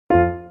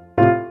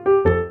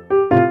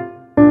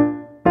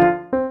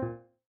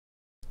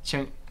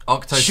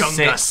Octo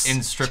sit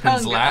in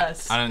Strippin's lap.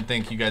 I don't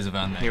think you guys have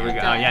earned that. Here we go.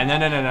 Oh, yeah,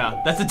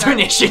 no. That's a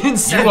donation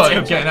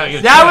incentive.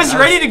 That was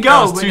ready to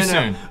go. That was too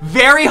soon.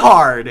 Very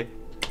hard.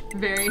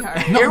 Very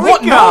hard. Here we go.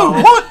 No,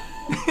 what?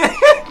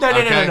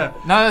 No.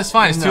 No, that's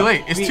fine. It's too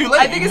late. It's too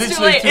late. I think it's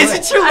too late. Is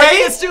it too late? I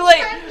think it's too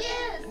late.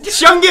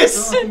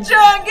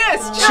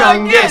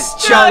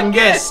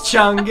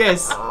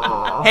 Chungus!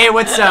 Hey,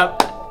 what's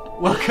up?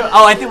 Welcome.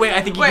 Oh, I think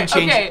you can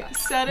change. Okay,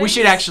 settings. We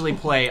should actually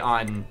play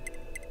on.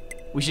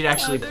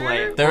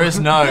 There is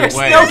no There's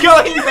way. no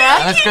going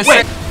back. Let's go.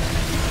 Wait.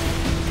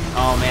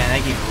 Oh man,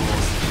 that game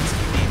rules.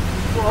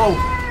 Whoa.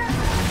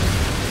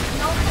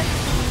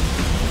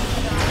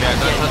 Yeah,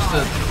 don't touch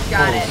the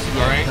Got balls. it.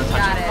 Alright?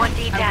 Got it.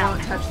 1D I down.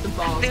 won't touch the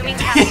balls. Booming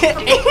guys.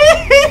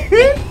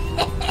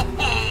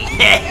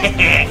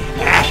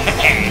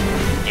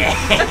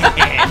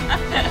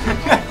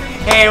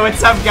 Hey,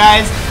 what's up,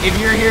 guys? If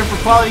you're here for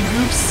quality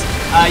goofs,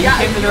 you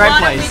came to the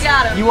right place. We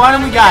got him. You want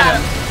him, we got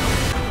him.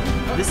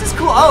 This is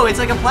cool. Oh, it's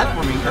like a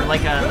platforming or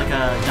like a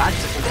dodge.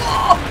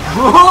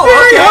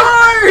 Very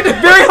hard.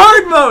 Very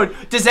hard mode.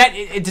 Does that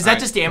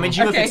just damage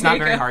you if it's not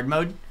very hard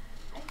mode?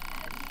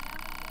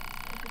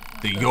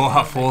 The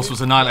Yoha force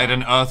was annihilated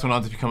and Earth went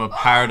on to become a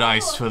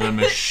paradise for the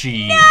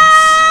machines.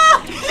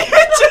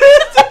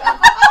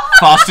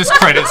 Fastest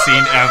credit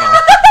scene ever.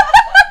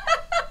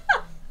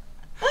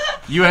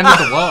 You ended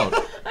the world.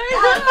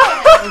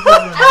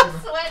 I'm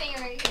sweating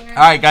right here.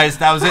 Alright guys,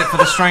 that was it for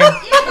the stream.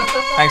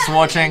 Thanks for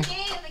watching.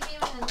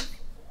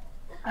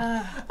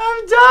 I'm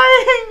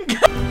dying.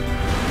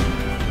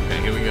 Okay,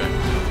 here we go.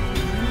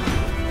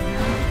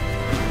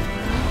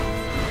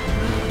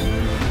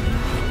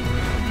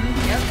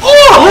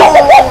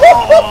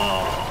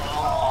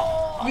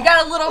 You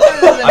got a little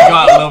further than I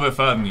got a little bit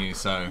further than you,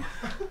 so.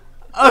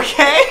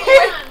 Okay.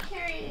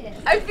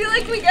 I feel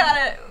like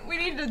we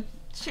need to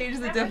change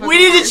the difficulty. We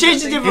need to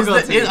change the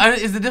difficulty.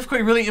 Is the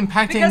difficulty really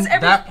impacting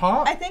that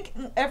part? I think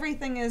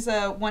everything is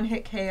a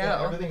one-hit KO.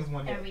 Yeah, everything is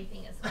one hit.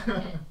 Everything is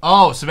one hit.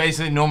 Oh, so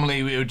basically normally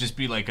it would just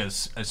be like a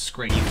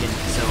screen. You can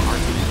so R2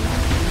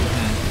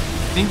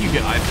 I think you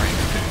get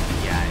iframes too.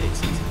 Yeah,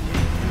 it's easy.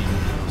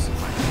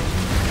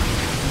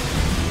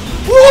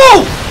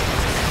 Whoa!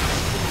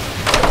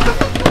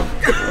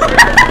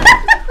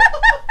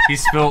 He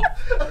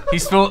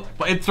spilled,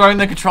 in throwing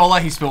the controller,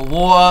 he spilled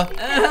water.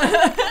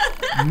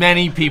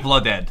 Many people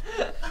are dead.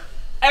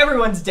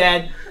 Everyone's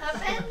dead.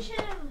 Avenge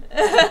him.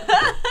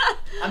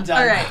 I'm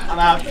done. All right. I'm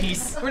out.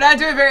 Peace. We're not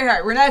doing very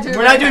hard. We're not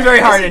doing very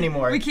hard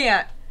anymore. We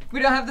can't.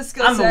 We don't have the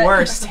skill I'm set. the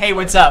worst. Hey,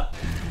 what's up?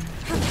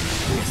 So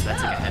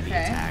that's like a heavy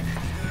attack.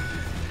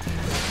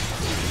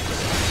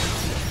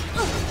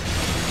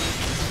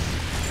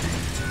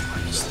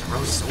 Just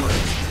throw swords.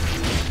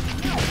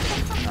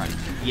 Alright.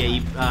 Yeah,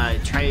 you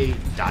try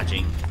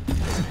dodging.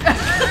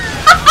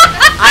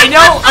 I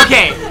know.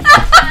 Okay.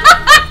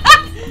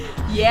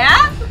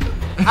 Yeah?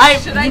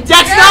 Should I do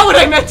That's that? not what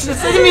I meant.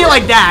 Just say to me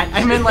like that.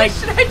 I meant like.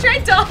 Should I try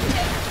dodging?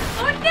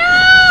 Oh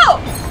no!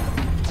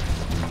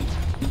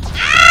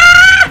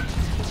 Ah!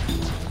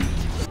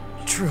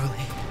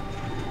 Truly.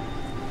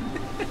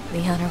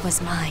 The honor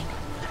was mine.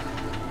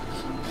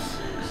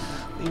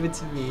 Leave it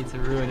to me to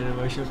ruin an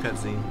emotional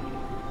cutscene.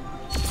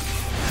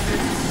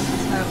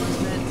 That was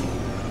meant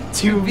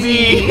To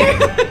be.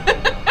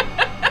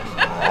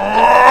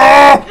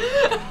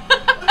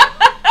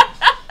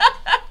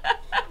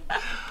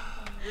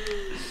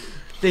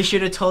 They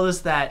should have told us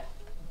that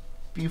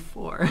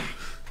before.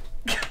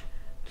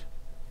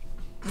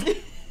 So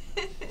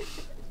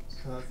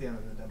that's the end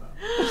of the demo.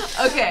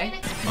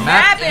 Okay.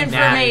 Map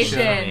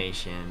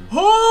information.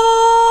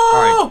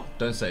 Alright,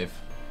 don't save.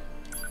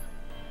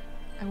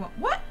 I want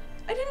what?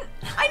 I didn't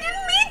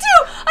mean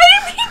to.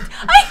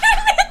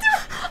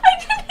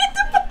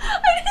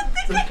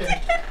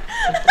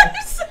 I'm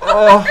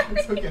sorry.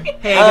 It's okay.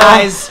 Hey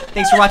guys,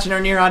 thanks for watching our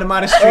NieR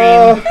Automata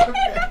stream.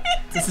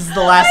 This is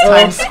the last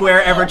time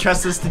Square ever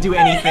trusts us to do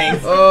anything.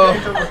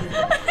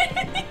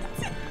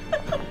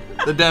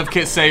 The dev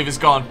kit save is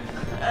gone.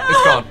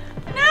 It's gone.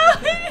 No.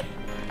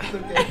 It's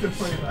okay. It's a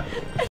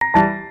 25.